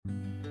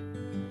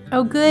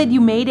Oh, good.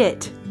 You made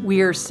it.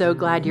 We are so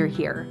glad you're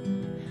here.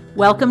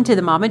 Welcome to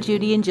the Mama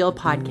Judy and Jill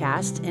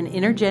podcast, an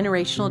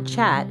intergenerational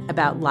chat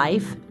about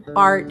life,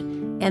 art,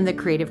 and the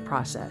creative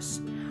process.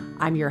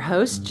 I'm your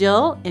host,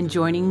 Jill, and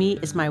joining me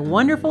is my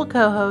wonderful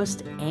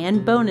co-host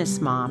and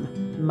bonus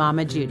mom,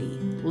 Mama Judy.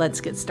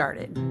 Let's get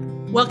started.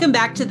 Welcome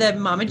back to the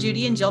Mama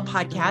Judy and Jill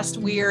podcast.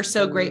 We are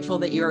so grateful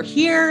that you're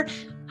here.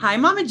 Hi,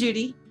 Mama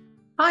Judy.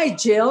 Hi,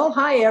 Jill.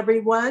 Hi,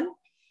 everyone.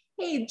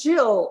 Hey,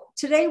 Jill,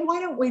 today,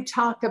 why don't we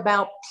talk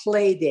about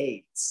play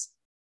dates?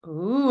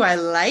 Ooh, I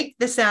like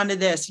the sound of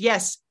this.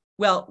 Yes.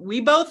 Well,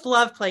 we both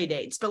love play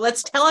dates, but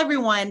let's tell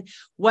everyone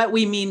what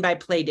we mean by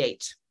play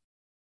date.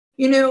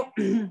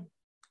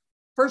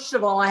 First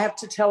of all, I have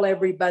to tell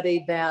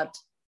everybody that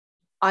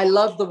I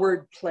love the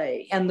word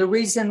play. And the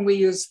reason we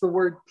use the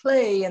word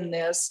play in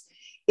this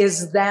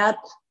is that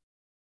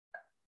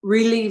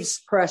relieves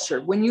pressure.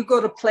 When you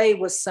go to play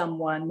with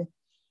someone,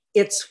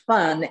 it's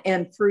fun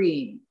and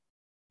freeing.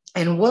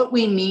 And what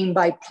we mean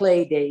by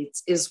play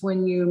dates is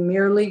when you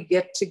merely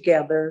get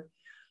together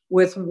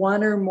with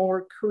one or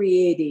more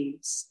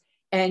creatives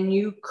and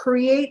you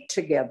create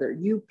together,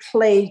 you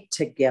play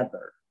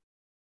together.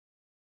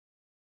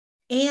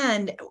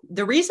 And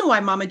the reason why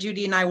Mama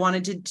Judy and I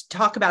wanted to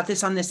talk about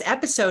this on this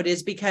episode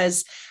is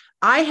because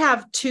I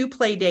have two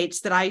play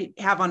dates that I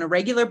have on a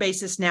regular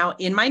basis now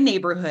in my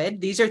neighborhood.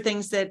 These are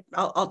things that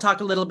I'll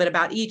talk a little bit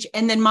about each.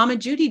 And then Mama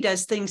Judy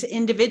does things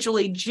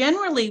individually,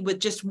 generally with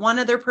just one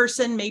other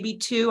person, maybe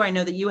two. I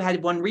know that you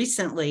had one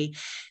recently.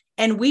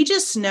 And we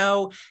just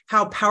know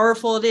how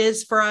powerful it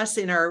is for us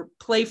in our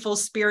playful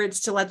spirits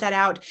to let that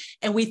out.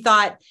 And we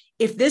thought,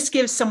 if this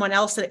gives someone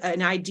else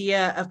an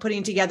idea of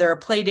putting together a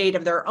play date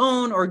of their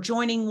own or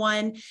joining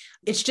one,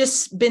 it's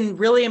just been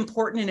really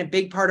important and a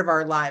big part of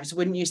our lives,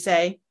 wouldn't you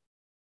say?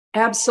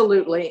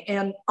 Absolutely.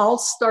 And I'll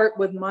start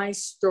with my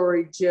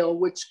story, Jill,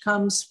 which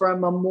comes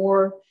from a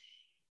more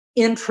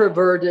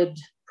introverted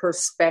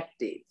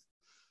perspective.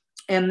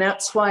 And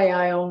that's why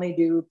I only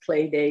do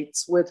play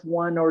dates with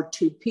one or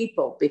two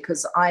people,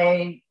 because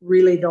I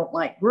really don't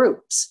like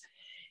groups.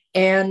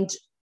 And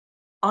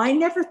I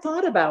never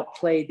thought about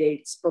play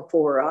dates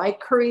before. I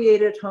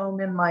created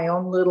home in my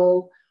own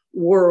little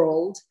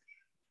world.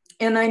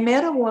 And I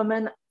met a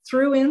woman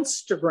through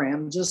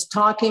Instagram, just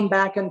talking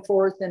back and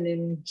forth and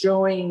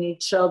enjoying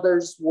each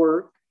other's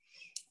work.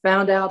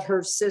 Found out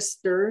her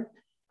sister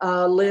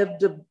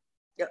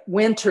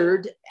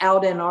wintered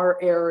out in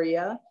our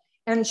area,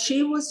 and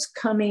she was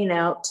coming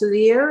out to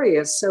the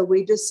area. So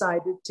we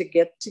decided to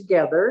get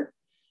together.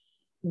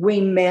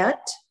 We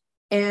met,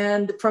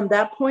 and from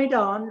that point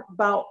on,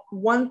 about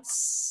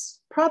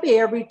once, probably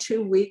every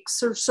 2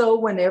 weeks or so,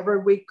 whenever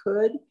we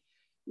could,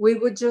 we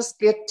would just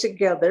get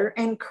together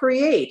and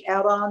create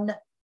out on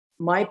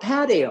my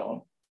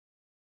patio.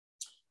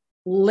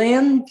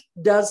 Lynn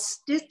does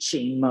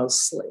stitching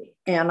mostly,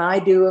 and I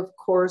do, of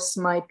course,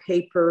 my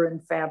paper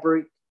and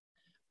fabric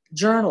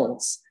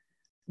journals.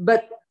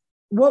 But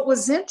what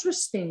was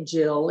interesting,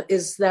 Jill,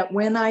 is that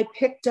when I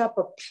picked up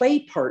a play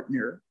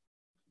partner,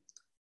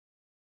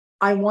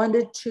 I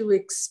wanted to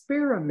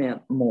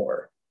experiment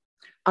more.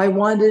 I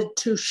wanted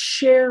to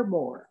share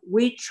more.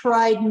 We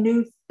tried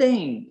new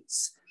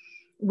things.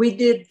 We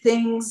did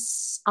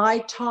things, I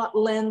taught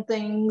Lynn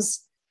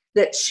things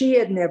that she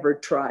had never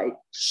tried.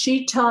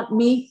 She taught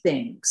me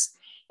things,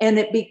 and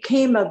it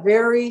became a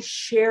very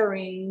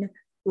sharing,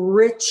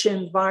 rich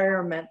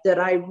environment that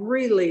I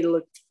really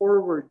looked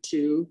forward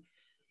to.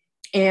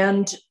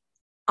 And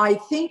I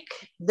think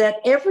that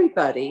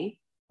everybody,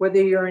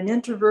 whether you're an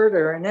introvert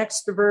or an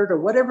extrovert or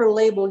whatever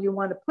label you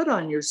want to put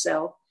on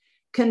yourself,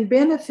 can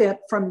benefit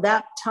from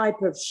that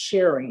type of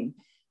sharing,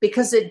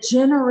 because it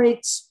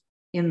generates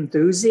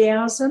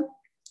enthusiasm,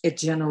 it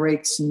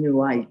generates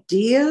new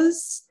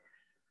ideas.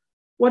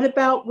 What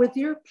about with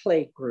your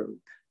play group?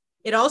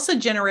 It also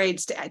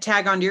generates, to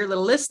tag onto your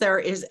little list there,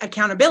 is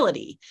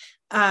accountability.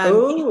 Right?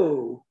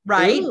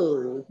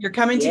 Ooh, You're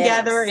coming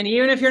together, and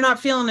even if you're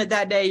not feeling it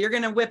that day, you're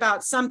going to whip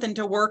out something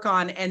to work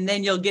on, and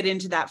then you'll get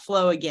into that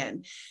flow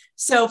again.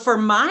 So for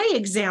my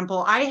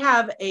example, I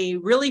have a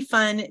really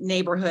fun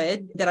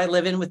neighborhood that I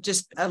live in with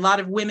just a lot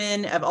of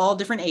women of all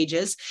different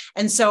ages.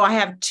 And so I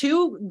have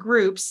two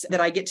groups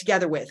that I get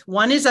together with.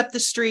 One is up the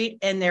street,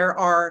 and there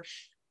are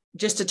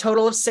just a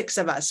total of 6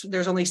 of us.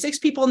 There's only 6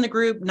 people in the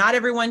group. Not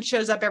everyone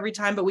shows up every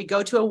time, but we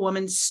go to a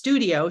woman's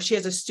studio. She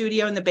has a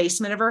studio in the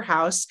basement of her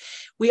house.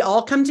 We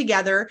all come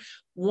together.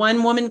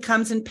 One woman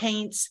comes and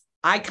paints.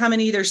 I come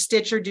and either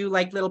stitch or do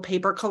like little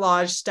paper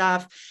collage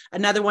stuff.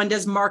 Another one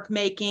does mark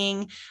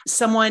making.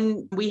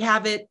 We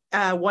have it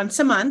once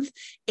a month.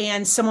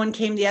 And someone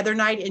came the other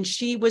night and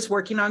she was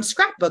working on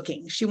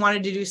scrapbooking. She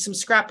wanted to do some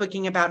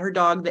scrapbooking about her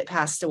dog that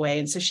passed away.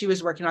 And so she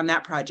was working on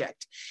that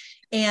project.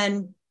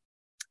 And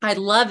I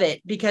love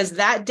it because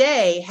that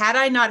day, had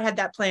I not had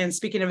that plan,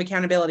 speaking of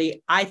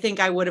accountability, I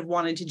think I would have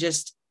wanted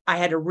to I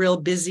had a real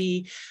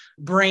busy,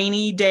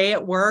 brainy day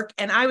at work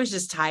and I was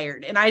just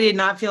tired and I did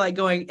not feel like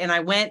going. And I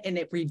went and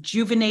it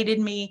rejuvenated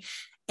me.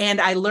 And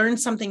I learned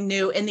something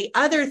new. And the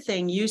other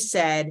thing you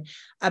said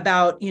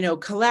about,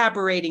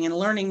 collaborating and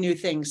learning new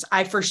things,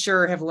 I for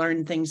sure have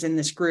learned things in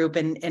this group.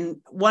 And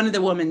one of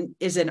the women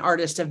is an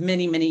artist of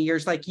many, many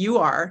years, like you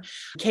are.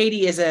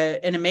 Katie is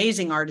an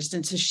amazing artist.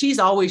 And so she's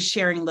always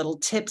sharing little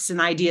tips and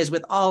ideas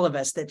with all of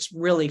us. That's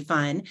really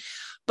fun.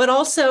 But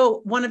also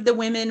one of the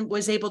women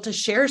was able to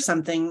share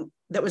something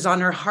that was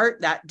on her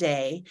heart that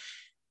day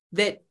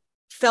that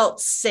felt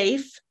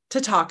safe to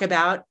talk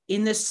about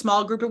in this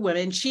small group of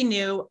women. She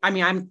knew,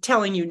 I'm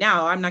telling you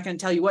now, I'm not going to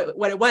tell you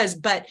what it was,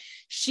 but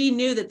she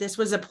knew that this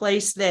was a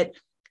place that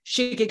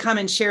she could come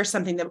and share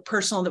something that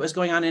personal that was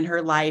going on in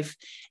her life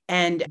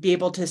and be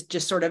able to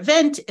just sort of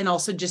vent and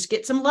also just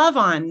get some love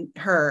on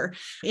her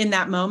in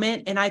that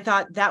moment. And I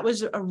thought that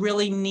was a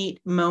really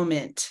neat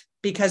moment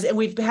because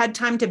we've had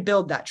time to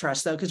build that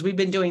trust though, because we've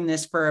been doing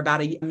this for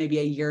about maybe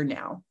a year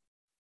now.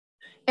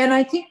 And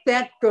I think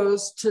that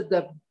goes to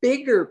the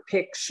bigger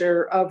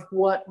picture of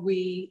what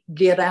we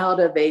get out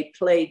of a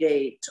play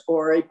date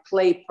or a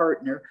play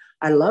partner.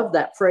 I love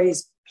that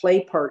phrase,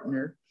 play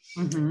partner.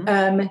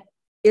 Mm-hmm.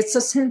 It's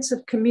a sense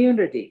of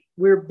community.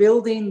 We're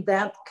building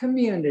that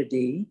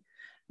community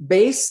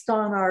based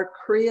on our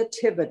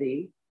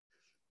creativity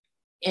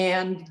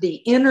and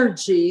the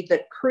energy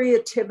that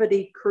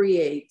creativity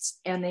creates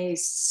in a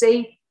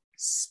safe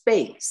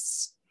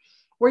space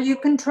where you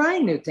can try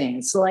new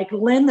things like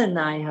Lynn and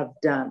I have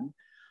done.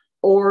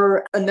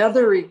 Or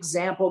another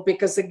example,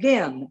 because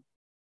again,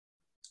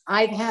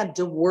 I've had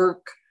to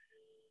work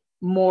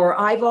more.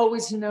 I've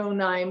always known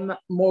I'm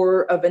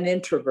more of an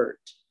introvert.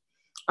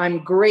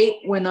 I'm great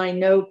when I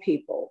know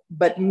people,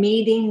 but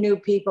meeting new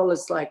people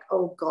is like,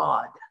 oh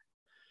God.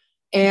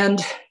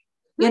 And,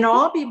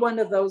 I'll be one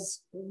of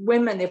those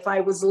women, if I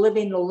was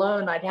living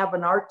alone, I'd have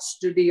an art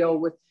studio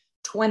with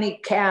 20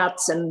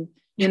 cats and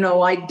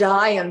I'd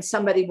die and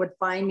somebody would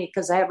find me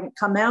because I haven't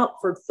come out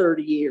for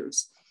 30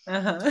 years.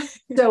 Uh-huh.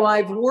 So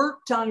I've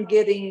worked on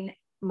getting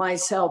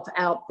myself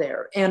out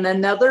there. And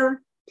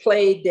another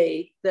play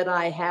date that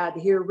I had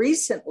here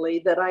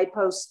recently that I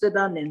posted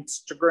on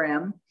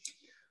Instagram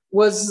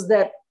was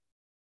that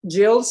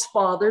Jill's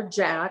father,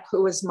 Jack,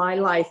 who is my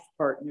life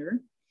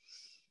partner,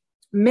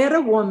 met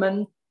a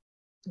woman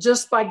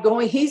just by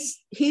going, he's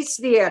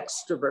the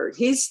extrovert.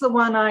 He's the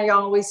one I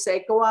always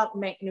say, go out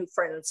and make new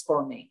friends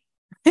for me.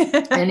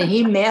 And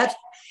he met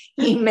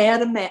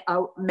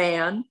a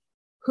man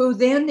who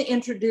then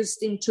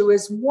introduced him to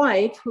his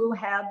wife who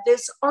had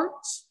this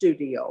art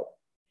studio.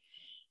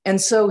 And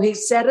so he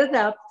set it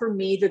up for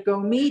me to go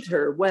meet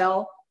her.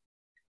 Well,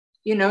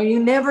 you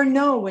never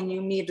know when you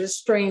meet a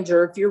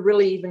stranger if you're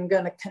really even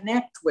going to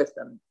connect with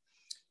them.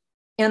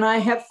 And I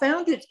have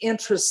found it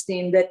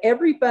interesting that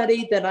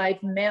everybody that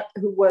I've met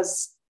who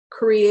was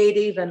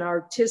creative and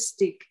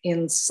artistic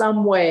in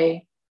some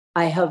way,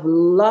 I have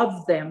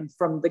loved them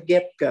from the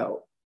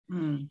get-go.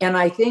 Mm. And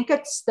I think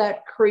it's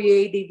that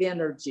creative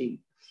energy.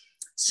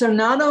 So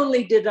not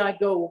only did I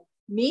go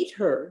meet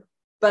her,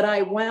 but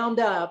I wound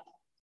up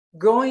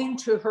going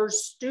to her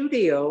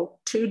studio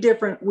 2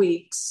 different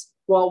weeks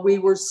while we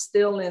were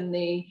still in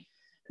the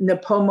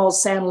Nipomo,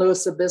 San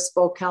Luis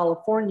Obispo,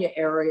 California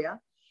area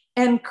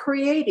and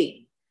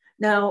creating.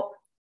 Now,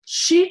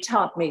 she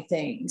taught me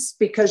things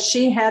because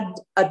she had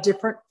a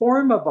different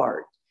form of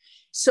art.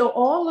 So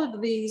all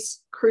of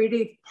these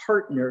creative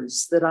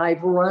partners that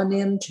I've run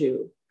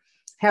into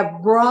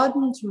have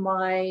broadened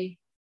my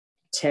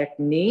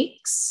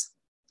techniques,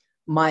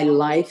 my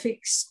life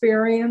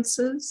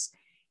experiences.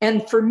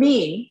 And for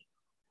me,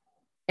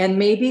 and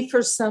maybe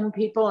for some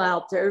people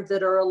out there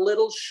that are a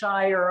little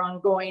shyer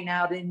on going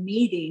out and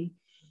meeting,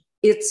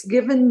 it's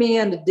given me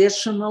an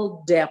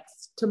additional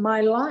depth to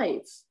my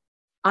life.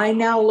 I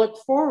now look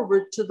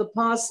forward to the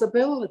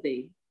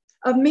possibility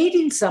of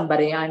meeting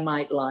somebody I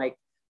might like.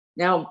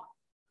 Now,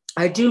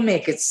 I do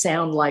make it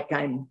sound like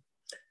I'm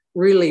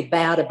really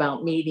bad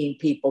about meeting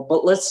people,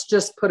 but let's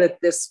just put it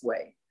this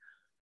way.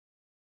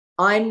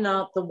 I'm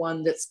not the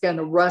one that's going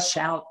to rush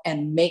out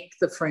and make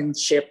the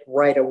friendship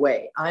right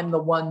away. I'm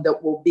the one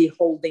that will be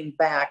holding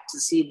back to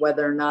see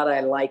whether or not I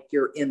like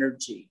your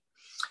energy.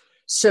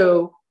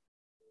 So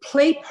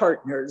play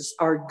partners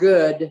are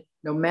good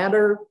no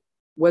matter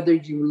whether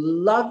you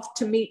love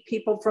to meet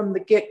people from the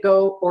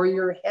get-go or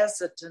you're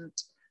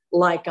hesitant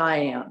like I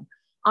am.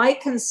 I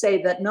can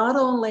say that not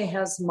only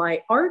has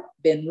my art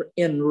been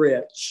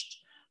enriched,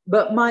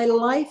 but my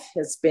life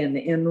has been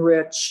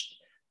enriched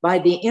by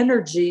the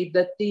energy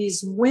that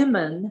these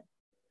women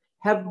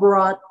have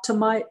brought to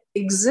my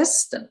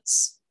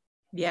existence.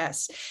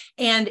 Yes.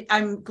 And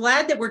I'm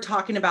glad that we're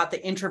talking about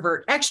the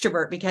introvert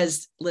extrovert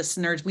because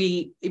listeners,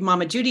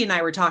 Mama Judy and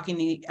I were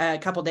talking a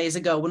couple of days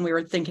ago when we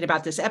were thinking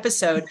about this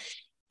episode.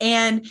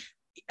 And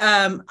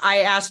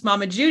I asked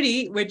Mama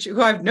Judy,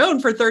 who I've known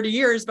for 30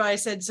 years, but I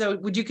said, so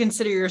would you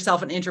consider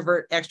yourself an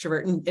introvert,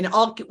 extrovert?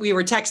 And we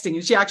were texting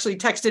and she actually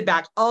texted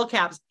back all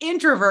caps,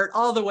 introvert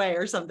all the way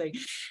or something.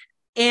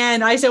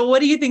 And I said, well, what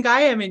do you think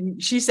I am?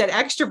 And she said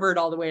extrovert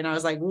all the way. And I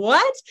was like,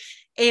 what?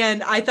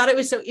 And I thought it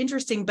was so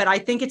interesting, but I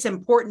think it's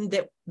important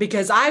that,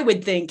 because I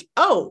would think,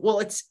 oh, well,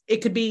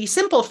 it could be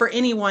simple for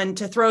anyone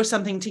to throw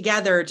something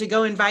together, to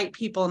go invite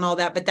people and all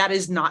that, but that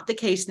is not the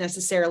case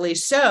necessarily.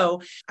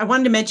 So I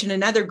wanted to mention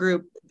another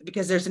group,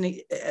 because there's an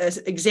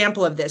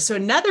example of this. So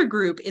another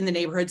group in the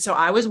neighborhood. So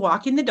I was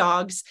walking the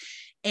dogs,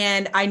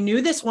 and I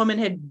knew this woman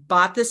had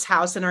bought this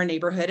house in our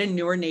neighborhood, a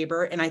newer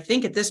neighbor. And I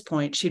think at this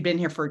point she'd been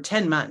here for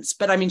 10 months,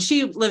 but I mean,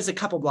 she lives a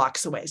couple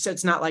blocks away. So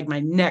it's not like my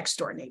next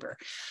door neighbor,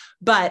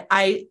 but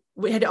I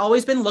had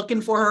always been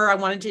looking for her. I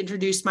wanted to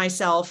introduce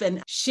myself,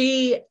 and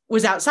she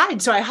was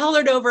outside. So I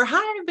hollered over,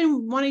 hi, I've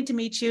been wanting to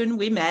meet you. And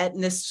we met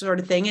and this sort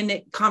of thing.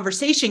 And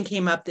conversation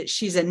came up that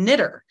she's a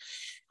knitter.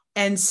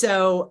 And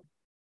so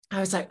I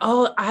was like,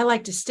 oh, I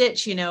like to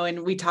stitch, and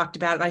we talked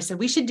about it. I said,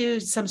 we should do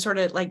some sort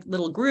of like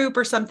little group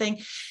or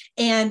something.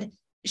 And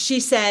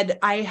she said,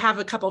 I have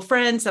a couple of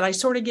friends that I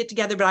sort of get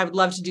together, but I would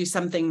love to do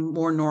something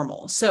more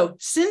normal. So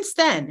since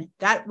then,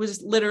 that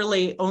was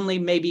literally only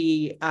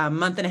maybe a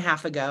month and a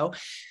half ago,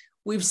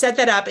 we've set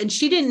that up. And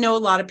she didn't know a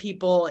lot of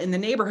people in the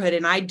neighborhood,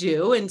 and I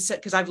do. And so,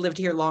 because I've lived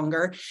here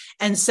longer.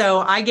 And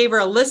so I gave her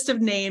a list of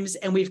names,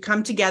 and we've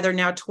come together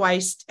now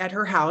twice at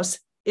her house.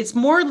 It's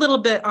more a little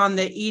bit on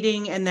the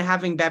eating and the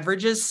having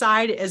beverages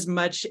side as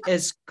much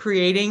as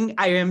creating.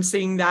 I am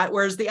seeing that.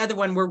 Whereas the other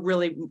one, we're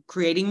really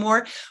creating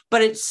more,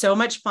 but it's so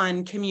much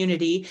fun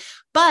community.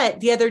 But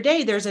the other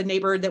day, there's a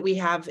neighbor that we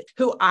have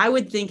who I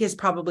would think is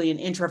probably an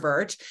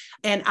introvert.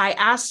 And I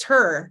asked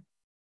her,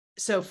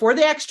 so for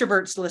the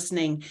extroverts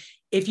listening,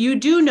 if you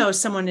do know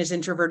someone is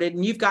introverted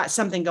and you've got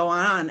something going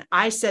on,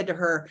 I said to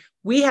her,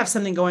 we have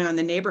something going on in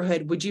the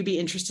neighborhood. Would you be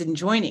interested in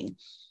joining?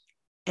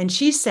 And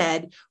she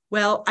said,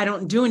 well, I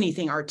don't do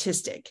anything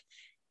artistic.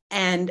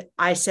 And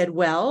I said,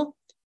 well,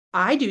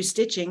 I do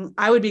stitching.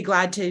 I would be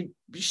glad to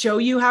show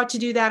you how to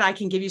do that. I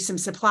can give you some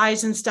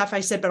supplies and stuff. I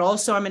said, but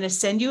also I'm going to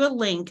send you a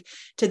link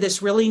to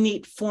this really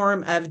neat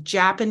form of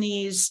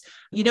Japanese,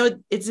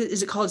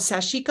 is it called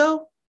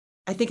sashiko?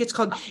 I think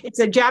it's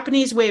a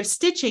Japanese way of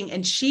stitching,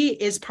 and she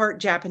is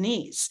part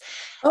Japanese.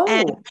 Oh.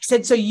 And I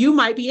said, so you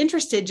might be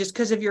interested just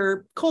because of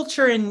your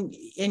culture and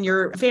in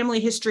your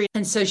family history.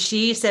 And so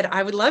she said,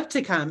 I would love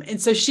to come.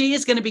 And so she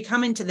is going to be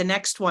coming to the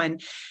next one.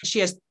 She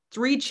has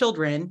 3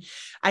 children.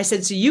 I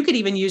said, so you could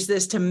even use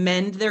this to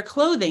mend their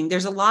clothing.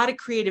 There's a lot of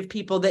creative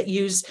people that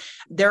use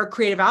their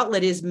creative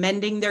outlet is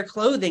mending their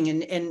clothing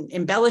and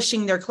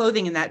embellishing their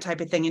clothing and that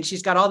type of thing. And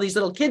she's got all these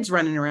little kids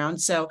running around.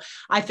 So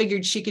I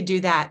figured she could do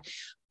that.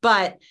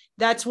 But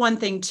that's one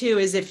thing too,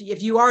 is if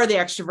you are the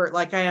extrovert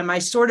like I am, I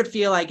sort of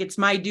feel like it's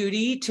my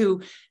duty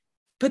to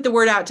put the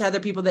word out to other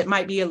people that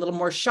might be a little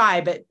more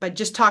shy. But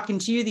just talking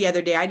to you the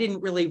other day, I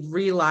didn't really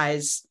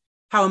realize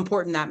how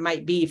important that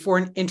might be for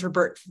an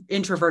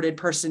introverted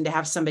person to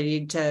have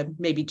somebody to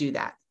maybe do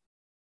that.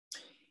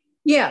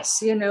 Yes,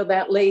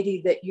 that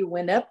lady that you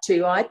went up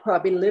to, I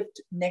probably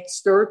lived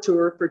next door to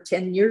her for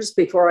 10 years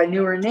before I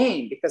knew her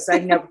name, because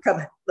I'd never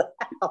come out of the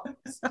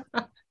house.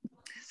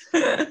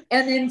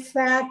 And in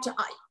fact,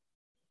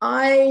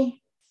 I'm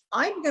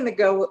going to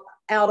go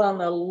out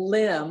on a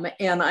limb,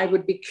 and I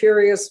would be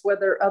curious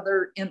whether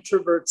other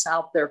introverts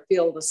out there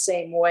feel the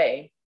same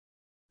way.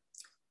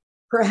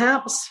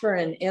 Perhaps for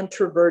an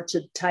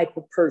introverted type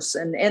of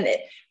person, and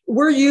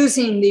we're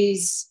using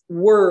these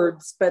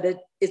words, but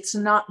it's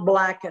not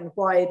black and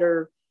white,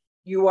 or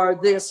you are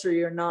this or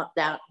you're not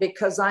that,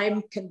 because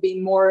I can be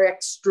more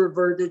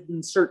extroverted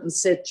in certain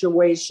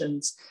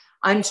situations.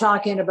 I'm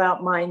talking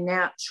about my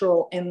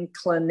natural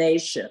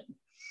inclination.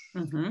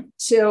 Mm-hmm.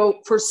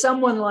 So for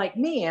someone like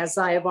me, as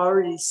I have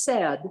already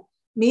said,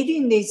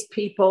 meeting these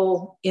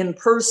people in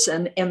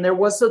person, and there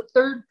was a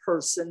third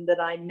person that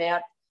I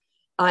met.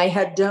 I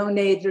had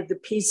donated a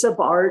piece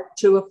of art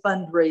to a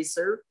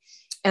fundraiser,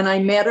 and I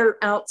met her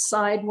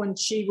outside when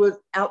she was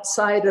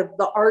outside of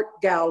the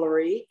art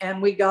gallery,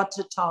 and we got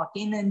to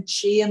talking, and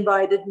she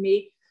invited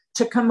me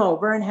to come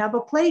over and have a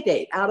play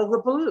date out of the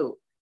blue.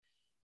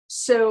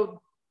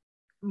 So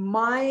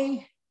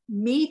my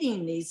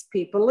meeting these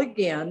people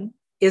again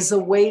is a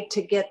way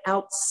to get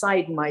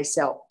outside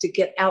myself, to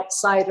get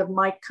outside of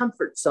my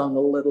comfort zone a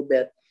little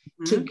bit,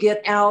 mm-hmm. to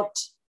get out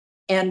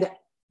and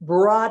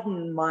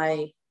broaden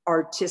my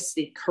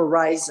artistic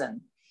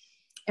horizon.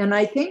 And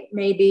I think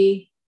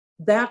maybe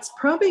that's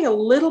probably a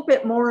little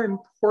bit more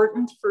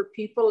important for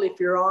people if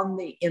you're on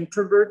the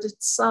introverted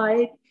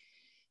side,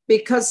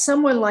 because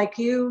someone like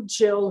you,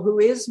 Jill, who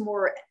is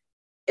more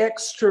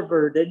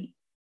extroverted,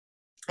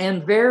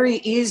 and very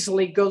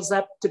easily goes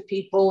up to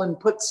people and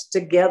puts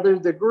together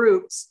the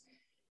groups.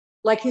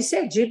 Like you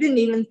said, you didn't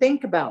even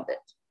think about it.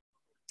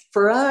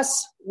 For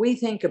us, we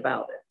think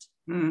about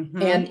it.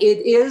 Mm-hmm. And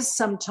it is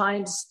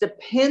sometimes,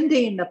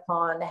 depending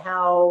upon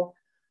how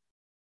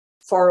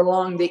far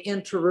along the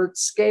introvert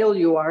scale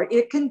you are,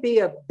 it can be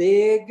a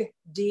big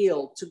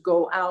deal to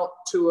go out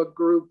to a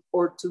group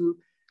or to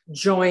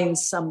join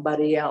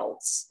somebody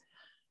else.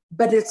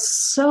 But it's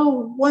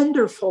so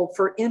wonderful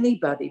for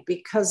anybody,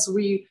 because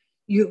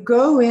you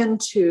go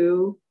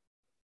into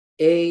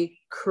a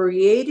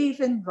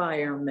creative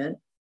environment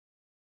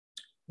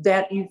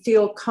that you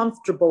feel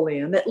comfortable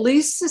in. At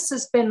least this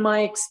has been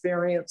my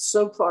experience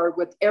so far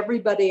with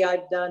everybody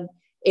I've done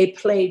a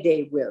play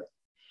day with.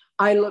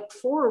 I look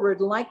forward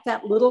like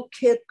that little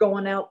kid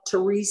going out to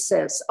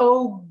recess.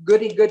 Oh,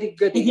 goody, goody,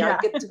 goody. Yeah.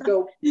 I get to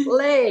go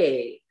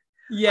play.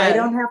 Yeah. I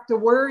don't have to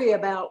worry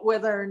about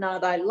whether or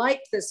not I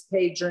like this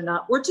page or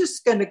not. We're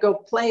just going to go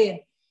play and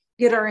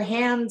get our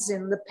hands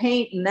in the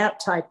paint and that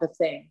type of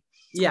thing.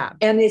 Yeah.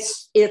 And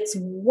it's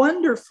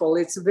wonderful.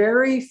 It's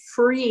very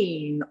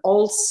freeing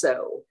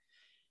also.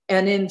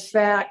 And in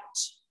fact,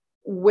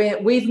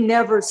 we've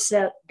never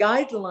set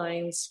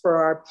guidelines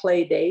for our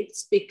play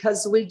dates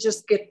because we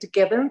just get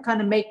together and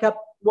kind of make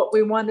up what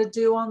we want to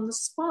do on the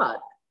spot.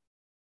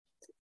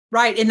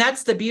 Right. And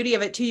that's the beauty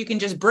of it too. You can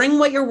just bring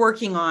what you're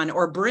working on,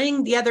 or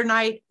bring. The other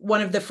night,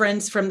 one of the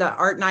friends from the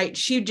art night,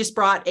 she just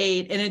brought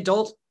an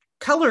adult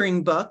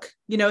coloring book,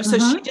 so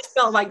she just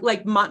felt like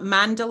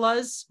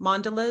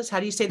mandalas. How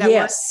do you say that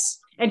word?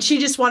 And she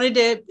just wanted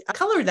to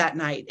color that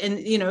night.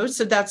 And,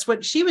 so that's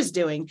what she was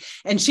doing.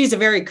 And she's a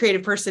very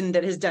creative person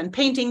that has done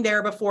painting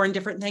there before and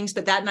different things.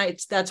 But that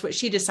night, that's what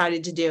she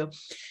decided to do.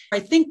 I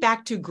think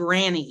back to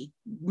Granny,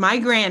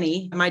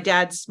 my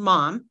dad's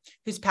mom,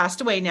 who's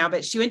passed away now,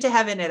 but she went to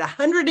heaven at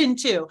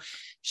 102.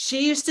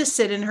 She used to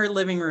sit in her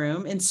living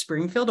room in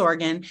Springfield,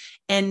 Oregon,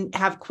 and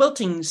have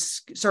quilting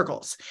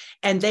circles.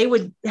 And they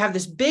would have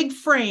this big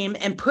frame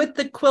and put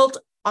the quilt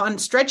on,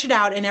 stretch it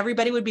out, and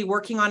everybody would be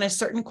working on a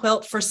certain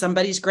quilt for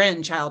somebody's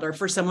grandchild or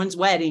for someone's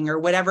wedding or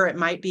whatever it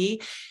might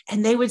be.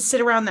 And they would sit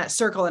around that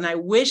circle. And I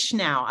wish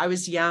now I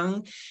was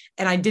young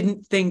and I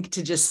didn't think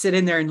to just sit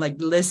in there and like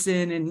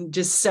listen and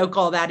just soak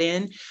all that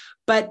in.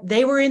 But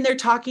they were in there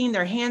talking,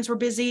 their hands were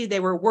busy. They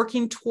were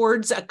working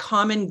towards a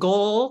common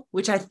goal,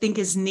 which I think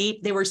is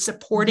neat. They were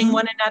supporting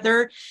one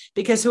another,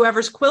 because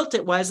whoever's quilt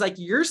it was, like,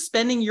 you're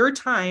spending your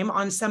time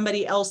on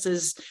somebody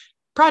else's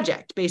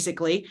project,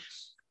 basically.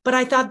 But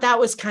I thought that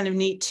was kind of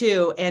neat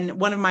too. And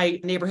one of my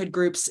neighborhood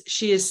groups,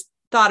 she has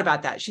thought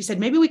about that. She said,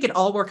 maybe we could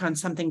all work on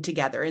something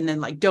together and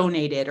then like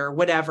donate it or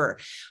whatever.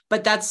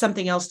 But that's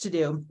something else to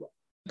do.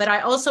 But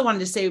I also wanted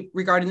to say,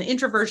 regarding the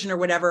introversion or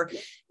whatever,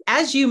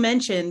 as you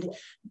mentioned,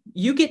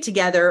 you get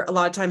together a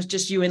lot of times,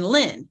 just you and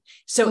Lynn.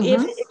 So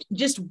if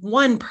just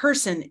one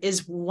person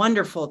is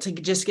wonderful to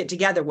just get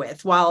together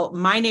with, while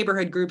my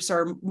neighborhood groups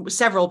are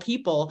several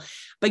people,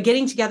 but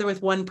getting together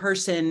with one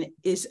person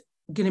is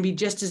going to be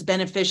just as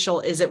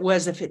beneficial as it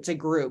was if it's a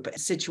group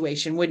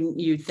situation, wouldn't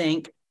you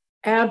think?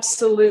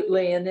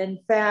 Absolutely. And in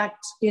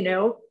fact,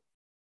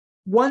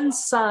 one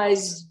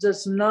size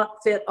does not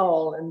fit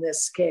all in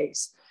this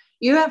case.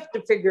 You have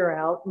to figure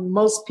out,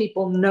 most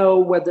people know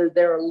whether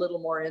they're a little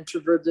more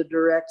introverted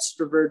or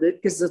extroverted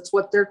because it's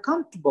what they're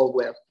comfortable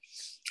with.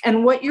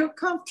 And what you're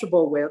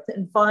comfortable with,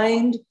 and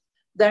find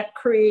that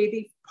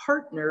creative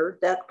partner,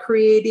 that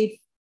creative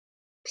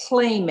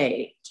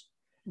playmate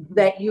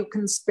that you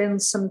can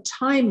spend some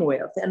time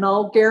with. And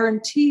I'll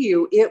guarantee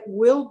you it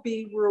will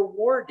be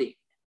rewarding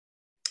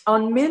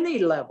on many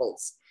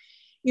levels.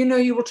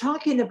 You were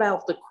talking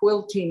about the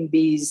quilting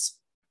bees.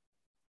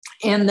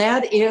 And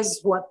that is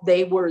what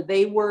they were.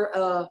 They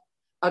were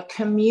a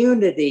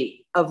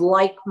community of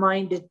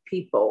like-minded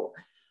people.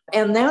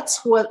 And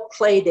that's what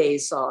play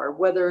days are,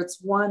 whether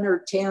it's 1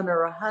 or 10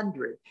 or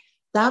 100.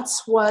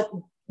 That's what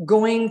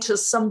going to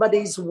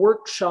somebody's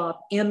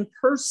workshop in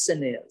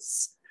person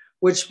is,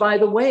 which, by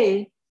the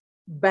way,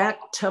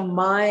 back to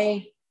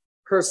my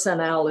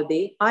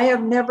personality, I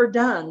have never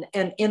done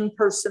an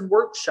in-person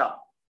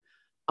workshop.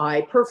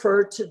 I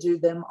prefer to do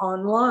them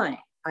online.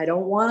 I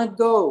don't want to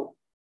go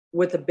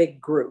with a big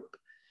group,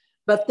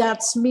 but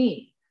that's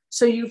me.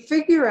 So you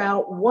figure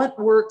out what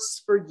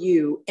works for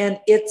you, and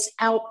it's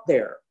out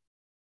there.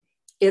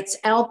 It's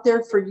out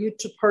there for you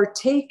to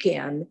partake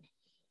in.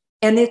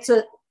 And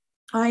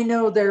I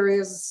know there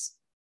is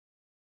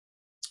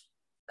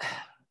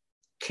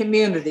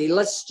community.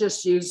 Let's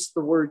just use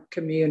the word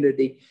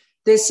community.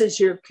 This is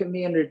your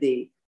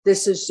community.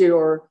 This is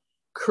your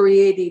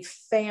creative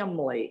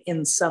family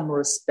in some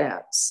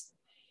respects.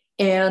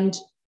 And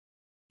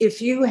if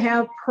you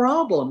have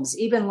problems,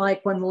 even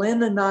like when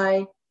Lynn and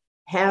I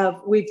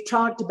we've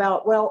talked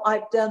about, well,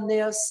 I've done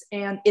this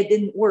and it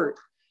didn't work.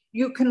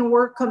 You can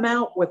work them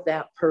out with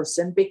that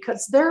person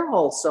because they're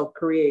also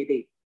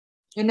creative.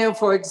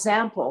 For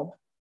example,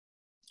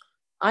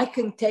 I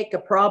can take a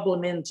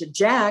problem into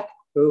Jack,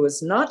 who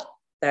is not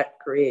that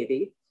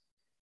creative,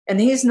 and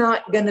he's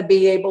not going to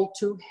be able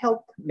to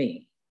help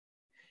me.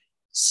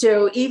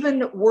 So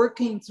even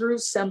working through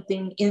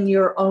something in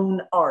your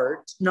own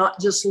art, not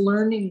just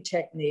learning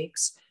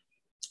techniques,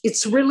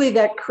 it's really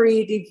that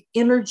creative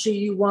energy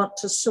you want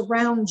to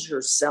surround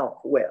yourself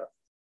with.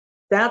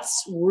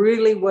 That's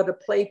really what a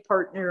play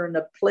partner and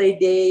a play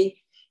day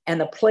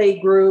and a play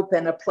group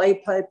and a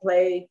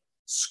play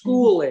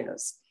school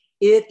is.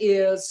 It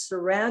is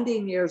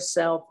surrounding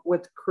yourself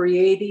with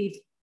creative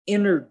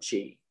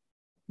energy.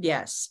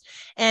 Yes.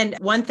 And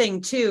one thing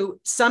too,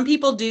 some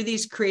people do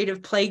these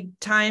creative play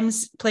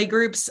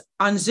groups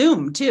on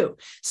Zoom too.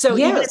 So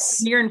even if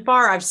it's near and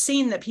far, I've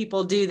seen that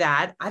people do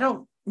that. I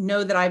don't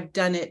know that I've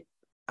done it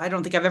I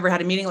don't think I've ever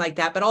had a meeting like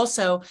that, but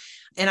also,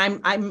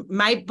 and I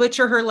might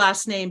butcher her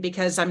last name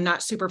because I'm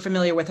not super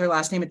familiar with her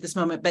last name at this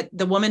moment, but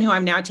the woman who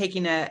I'm now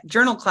taking a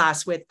journal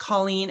class with,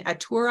 Colleen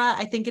Atura,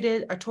 I think it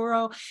is,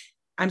 Arturo.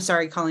 I'm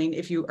sorry, Colleen,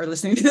 if you are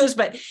listening to this,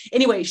 but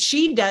anyway,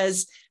 she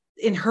does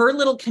in her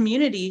little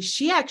community,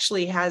 she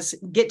actually has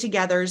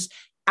get-togethers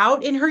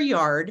out in her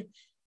yard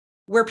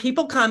where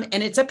people come,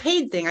 and it's a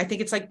paid thing. I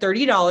think it's like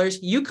 $30.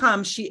 You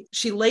come,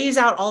 she lays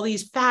out all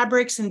these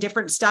fabrics and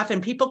different stuff,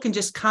 and people can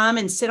just come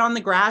and sit on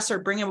the grass or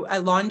bring a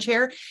lawn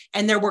chair,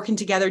 and they're working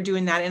together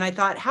doing that. And I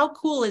thought, how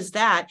cool is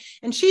that?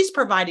 And she's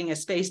providing a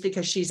space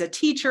because she's a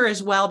teacher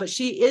as well, but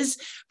she is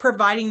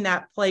providing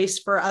that place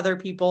for other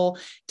people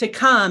to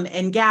come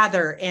and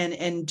gather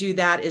and do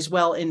that as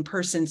well in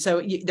person.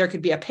 So there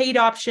could be a paid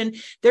option.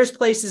 There's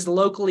places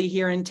locally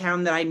here in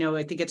town that I know,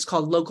 I think it's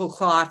called Local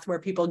Cloth, where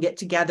people get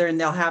together and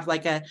they'll have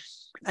like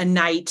a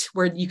night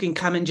where you can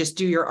come and just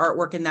do your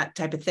artwork and that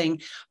type of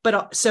thing.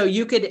 But so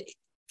you could,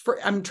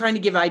 I'm trying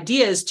to give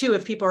ideas too.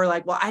 If people are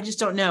like, well, I just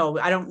don't know.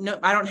 I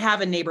don't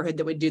have a neighborhood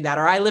that would do that.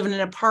 Or I live in an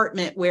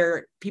apartment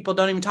where people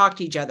don't even talk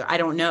to each other. I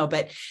don't know,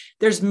 but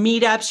there's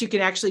meetups. You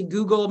can actually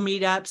Google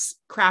meetups,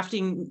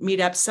 crafting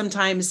meetups.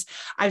 Sometimes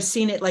I've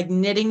seen it like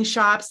knitting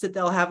shops that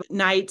they'll have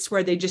nights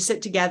where they just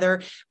sit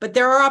together, but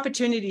there are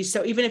opportunities.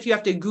 So even if you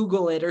have to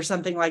Google it or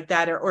something like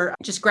that, or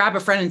just grab a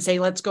friend and say,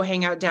 let's go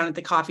hang out down at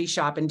the coffee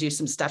shop and do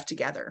some stuff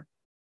together.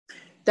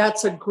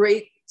 That's a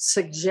great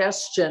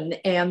suggestion,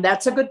 and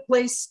that's a good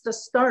place to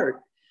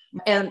start.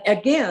 And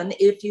again,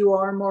 if you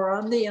are more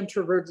on the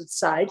introverted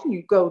side,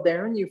 you go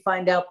there and you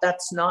find out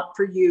that's not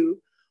for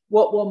you.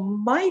 What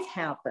might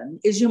happen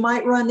is you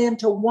might run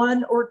into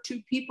one or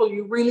two people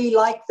you really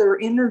like their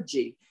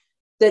energy,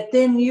 that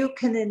then you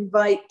can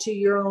invite to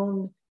your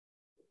own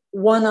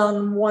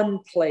one-on-one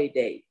play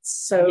dates.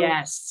 So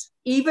yes,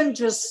 even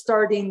just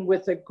starting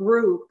with a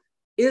group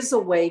is a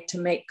way to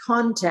make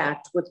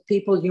contact with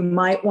people you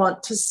might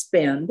want to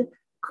spend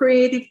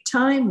creative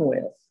time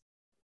with.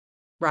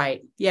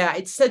 Right. Yeah.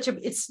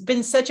 It's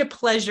been such a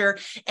pleasure.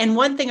 And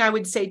one thing I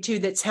would say too,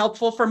 that's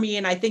helpful for me,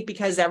 and I think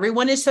because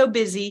everyone is so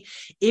busy,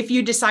 if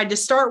you decide to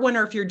start one,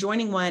 or if you're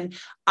joining one,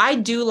 I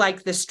do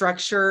like the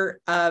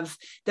structure of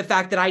the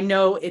fact that I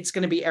know it's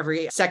going to be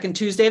every second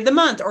Tuesday of the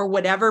month or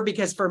whatever,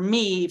 because for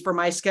me, for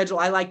my schedule,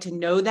 I like to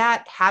know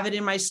that, have it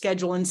in my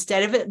schedule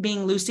instead of it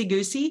being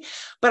loosey-goosey.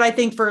 But I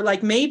think for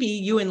like maybe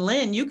you and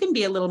Lynn, you can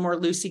be a little more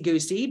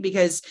loosey-goosey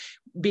because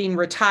being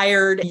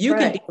retired, you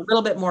can be a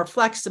little bit more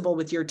flexible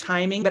with your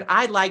timing, but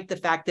I like the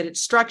fact that it's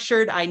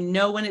structured. I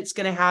know when it's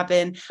going to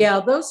happen. Yeah,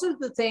 those are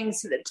the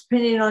things that,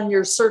 depending on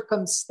your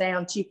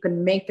circumstance, you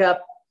can make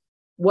up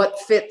what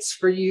fits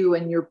for you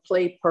and your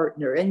play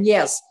partner. And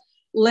yes,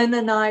 Lynn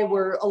and I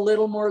were a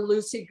little more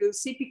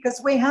loosey-goosey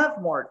because we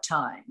have more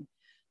time.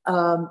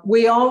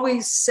 We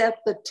always set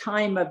the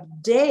time of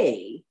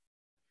day,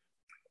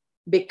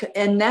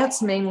 and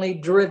that's mainly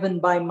driven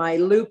by my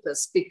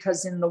lupus,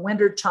 because in the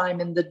wintertime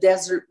in the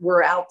desert,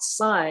 we're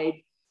outside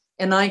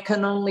and I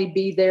can only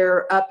be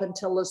there up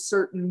until a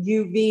certain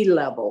UV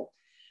level.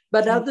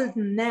 But other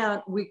than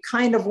that, we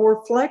kind of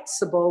were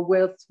flexible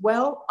with,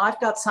 well, I've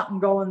got something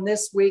going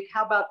this week.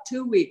 How about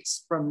 2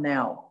 weeks from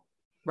now?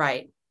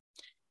 Right.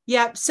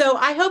 Yeah. So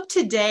I hope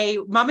today,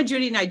 Mama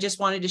Judy and I just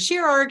wanted to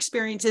share our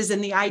experiences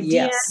and the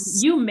idea. Yes.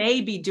 You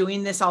may be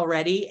doing this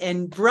already,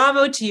 and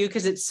bravo to you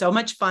because it's so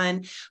much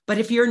fun. But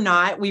if you're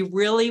not, we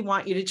really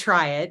want you to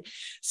try it.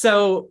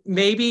 So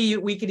maybe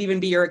we could even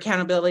be your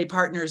accountability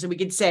partners, and we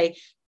could say,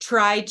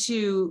 try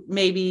to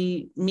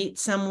maybe meet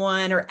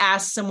someone or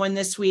ask someone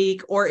this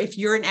week. Or if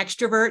you're an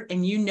extrovert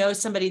and you know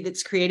somebody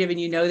that's creative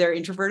and you know they're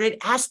introverted,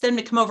 ask them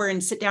to come over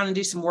and sit down and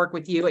do some work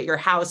with you at your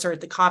house or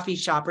at the coffee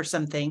shop or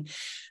something.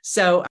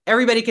 So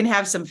everybody can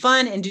have some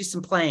fun and do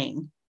some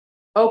playing.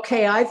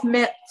 Okay, I've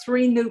met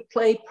 3 new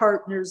play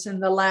partners in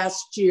the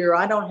last year.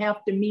 I don't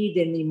have to meet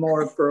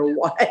anymore for a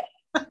while.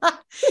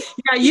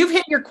 Yeah, you've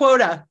hit your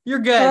quota. You're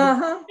good.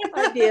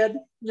 I did.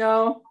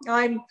 No,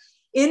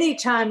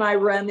 anytime I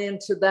run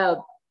into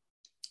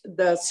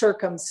the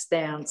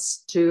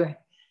circumstance to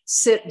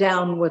sit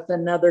down with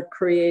another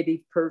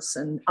creative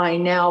person, I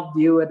now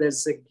view it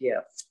as a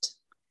gift.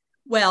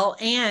 Well,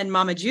 and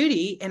Mama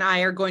Judy and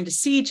I are going to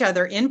see each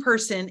other in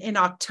person in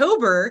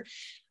October.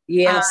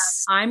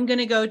 Yes. I'm going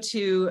to go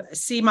to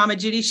see Mama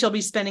Judy. She'll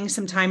be spending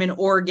some time in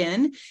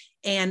Oregon,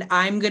 and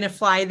I'm going to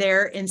fly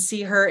there and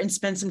see her and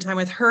spend some time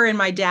with her and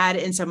my dad.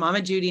 And so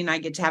Mama Judy and I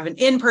get to have an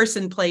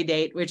in-person play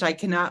date, which I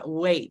cannot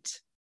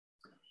wait.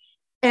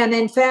 And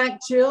in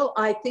fact, Jill,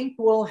 I think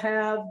we'll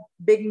have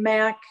Big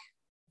Mac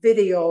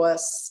video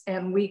us,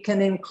 and we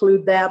can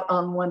include that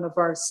on one of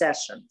our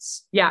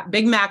sessions. Yeah.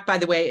 Big Mac, by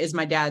the way, is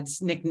my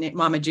dad's nickname.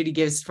 Mama Judy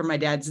gives for my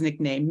dad's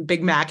nickname,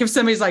 Big Mac. If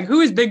somebody's like, who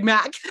is Big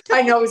Mac?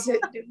 I know. Is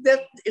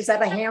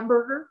that a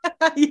hamburger?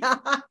 Yeah.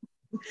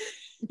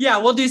 Yeah.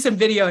 We'll do some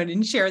video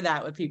and share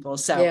that with people.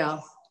 So yeah.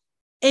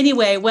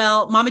 Anyway,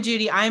 well, Mama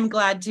Judy, I'm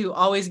glad to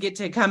always get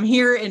to come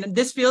here. And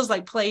this feels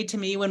like play to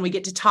me when we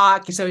get to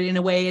talk. So in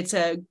a way, it's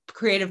a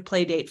creative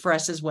play date for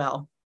us as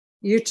well.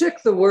 You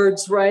took the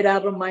words right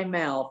out of my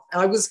mouth.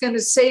 I was going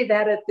to say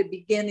that at the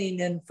beginning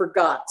and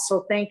forgot.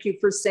 So thank you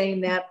for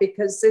saying that,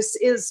 because this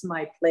is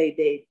my play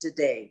date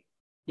today.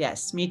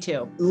 Yes, me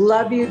too.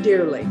 Love you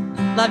dearly.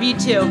 Love you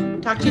too.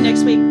 Talk to you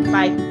next week.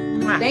 Bye.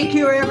 Thank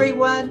you,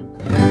 everyone.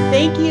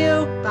 Thank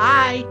you.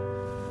 Bye.